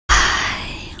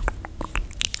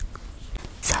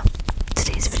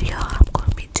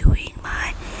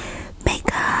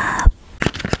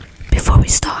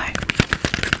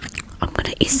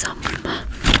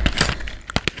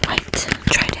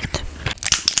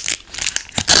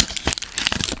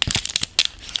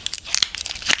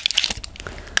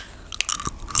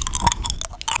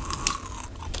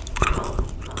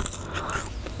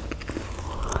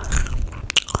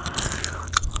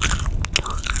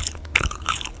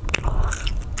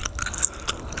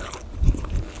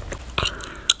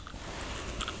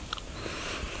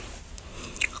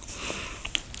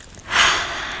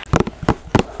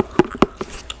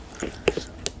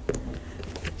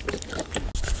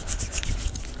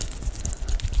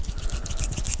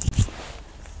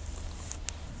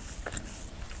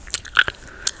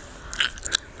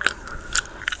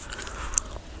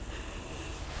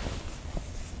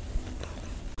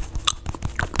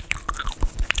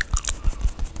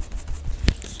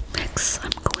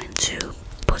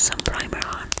put some primer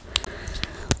on.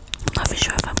 I'm not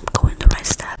sure if I'm going the right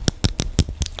step.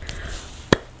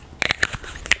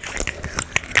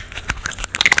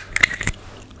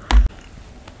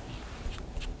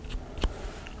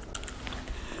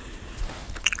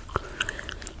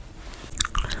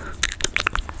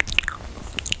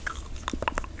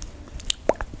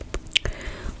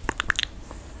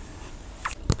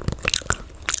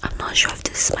 I'm not sure if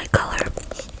this is my color.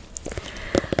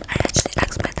 I actually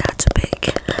asked my dad to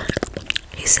pick.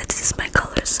 He said this is my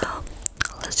color, so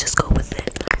let's just go with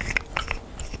it.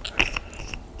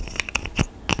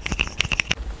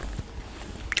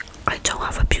 I don't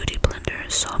have a beauty blender,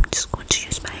 so I'm just going to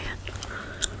use my hand.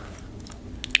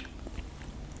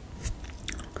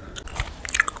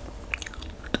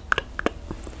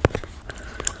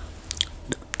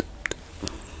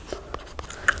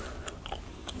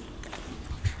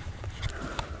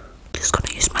 Just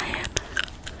gonna use my hand.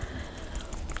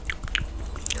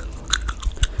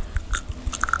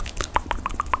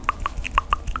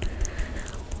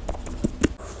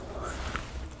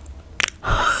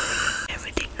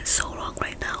 Everything is so wrong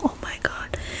right now. Oh my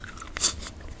god.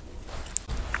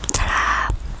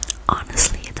 Ta-da!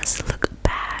 Honestly, it doesn't look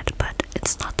bad, but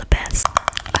it's not the best.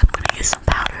 I'm gonna use some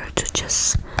powder to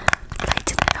just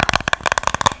lighten it up.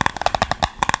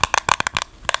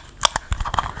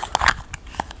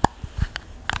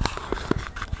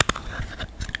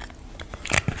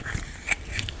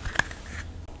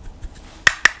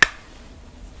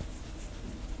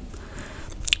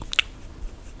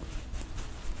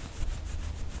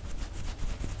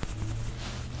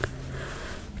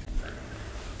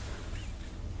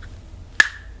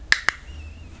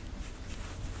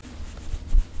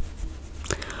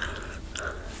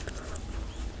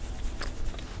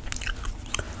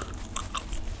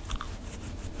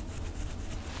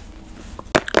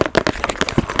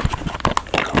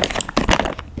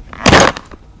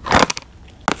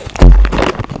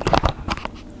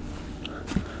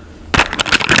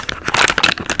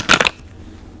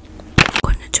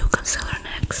 Concealer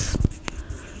next.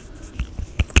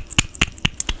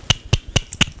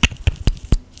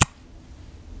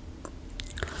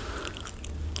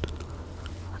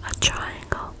 A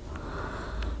triangle.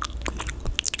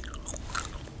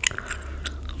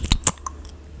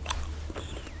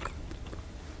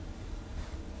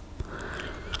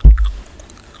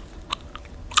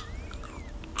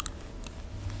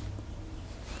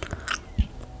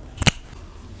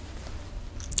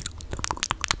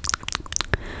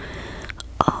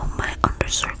 Oh, my under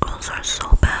circles are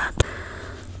so bad.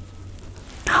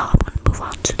 Now I'm gonna move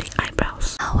on to the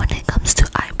eyebrows. Now when it comes to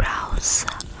eyebrows,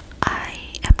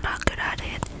 I am not good at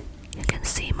it. You can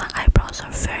see my eyebrows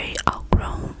are very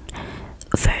outgrown,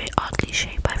 very oddly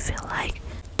shaped, I feel like.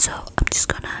 So I'm just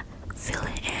gonna fill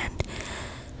it in.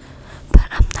 But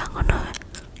I'm not gonna,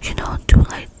 do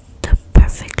like the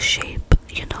perfect shape,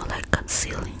 like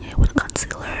concealing it with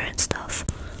concealer and stuff.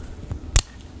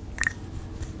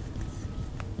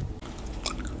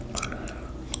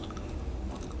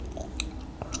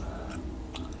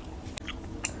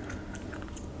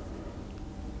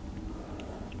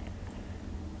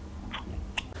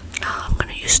 Now I'm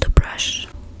gonna use the brush.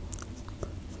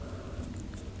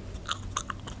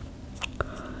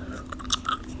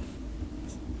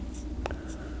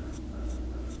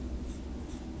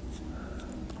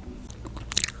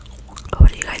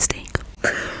 What do you guys think?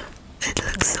 It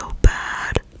looks so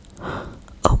bad.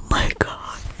 Oh my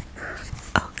god.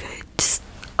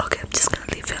 Okay, I'm just gonna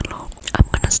leave it alone. I'm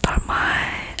gonna start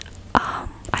my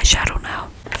eyeshadow now.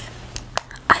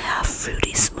 I have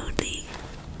Fruity Smoothie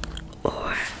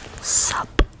or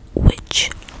Sup Witch.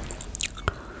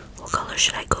 What color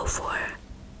should I go for?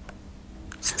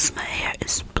 Since my hair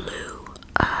is blue,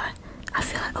 I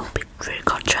feel like it will be very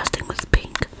contrasting with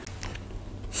pink.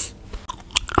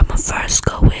 I'm gonna first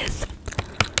go with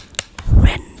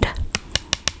Rend.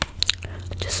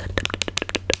 Just a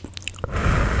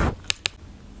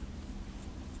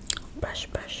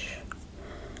brush.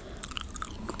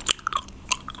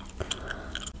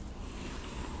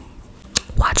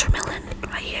 Watermelon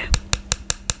right here.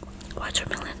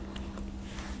 Watermelon.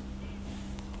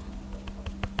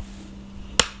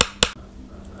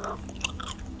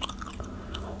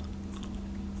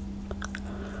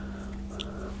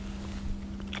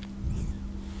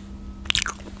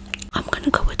 I'm gonna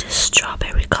go with this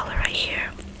strawberry color right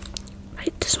here.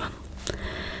 Right, this one.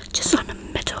 Just on the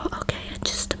middle, okay,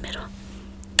 just the middle.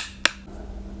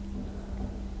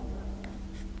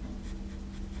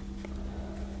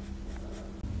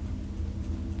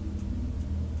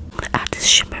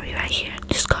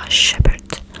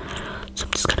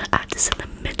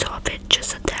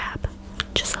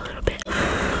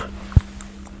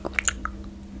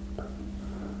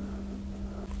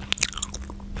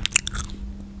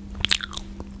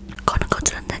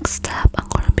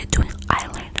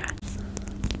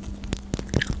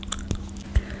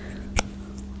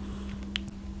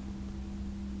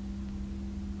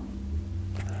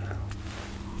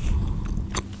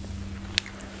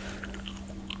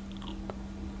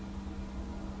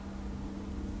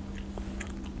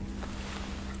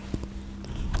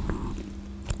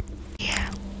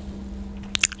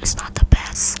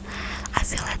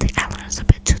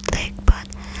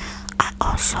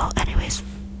 So anyways,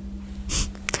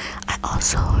 I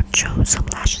also drew some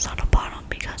lashes on the bottom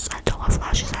because I don't have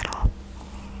lashes at all,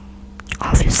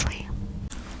 obviously.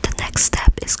 The next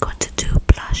step is going to do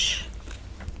blush.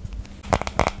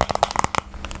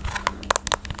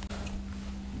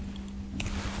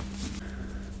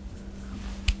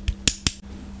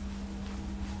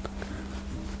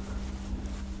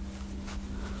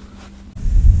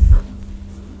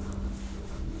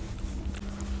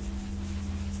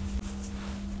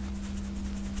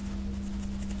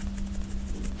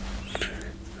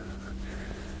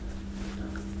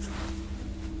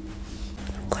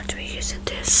 I'm going to be using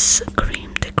this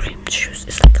cream. The cream juice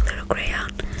is like a little crayon.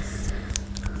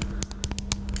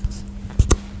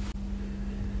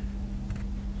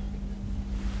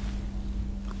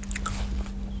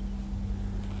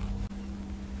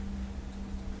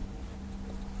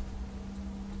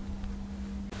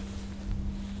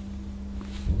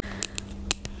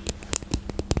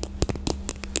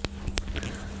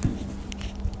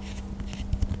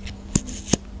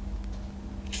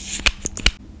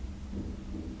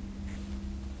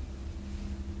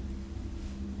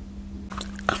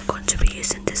 I'm going to be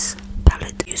using this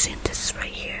palette, using this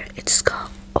right here. It's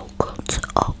called Occult.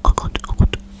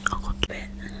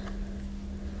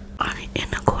 On it in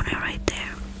the corner right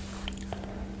there.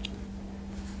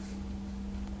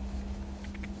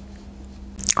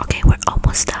 Okay, we're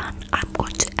almost done. I'm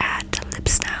going to add the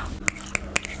lips now.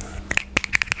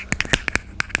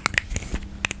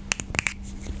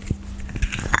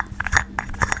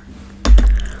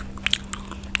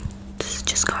 This is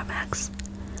just Carmax.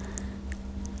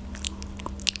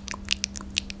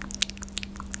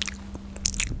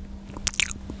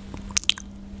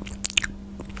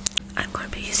 I'm going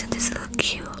to be using this little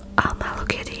cute Hello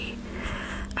Kitty.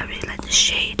 I really like the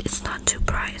shade. It's not too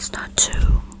bright, it's not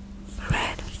too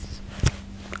red.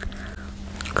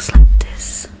 Looks like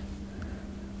this.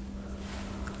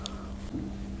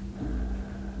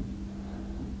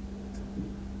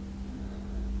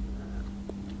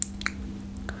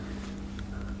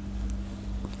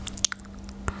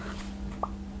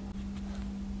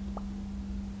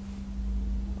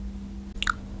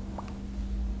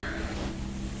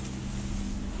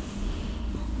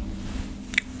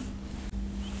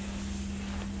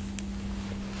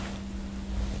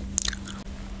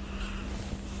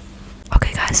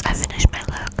 Okay guys, I finished my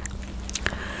look.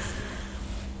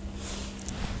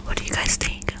 What do you guys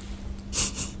think?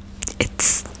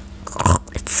 It's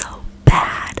so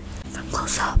bad. From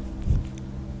close up,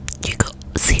 you can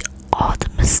see all the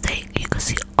mistake. You can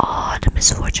see all the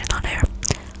misfortune on there.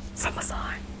 From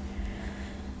afar,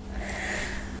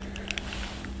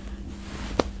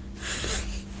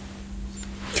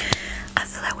 I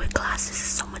feel like with glasses is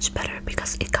so much better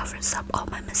because it covers up all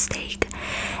my mistake,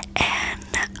 and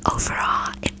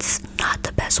overall it's not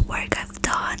the best work I've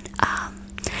done.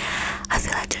 I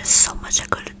feel like there's so much I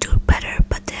could do better,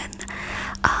 but then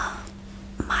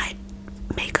my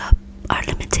makeup are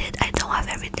limited. I don't have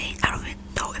everything. I don't even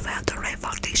know if I have the right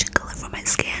foundation color for my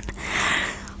skin.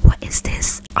 What is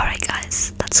this? Alright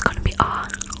guys, that's gonna be all.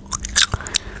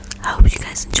 I hope you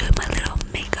guys enjoyed my little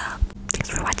makeup. Thanks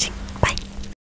for watching.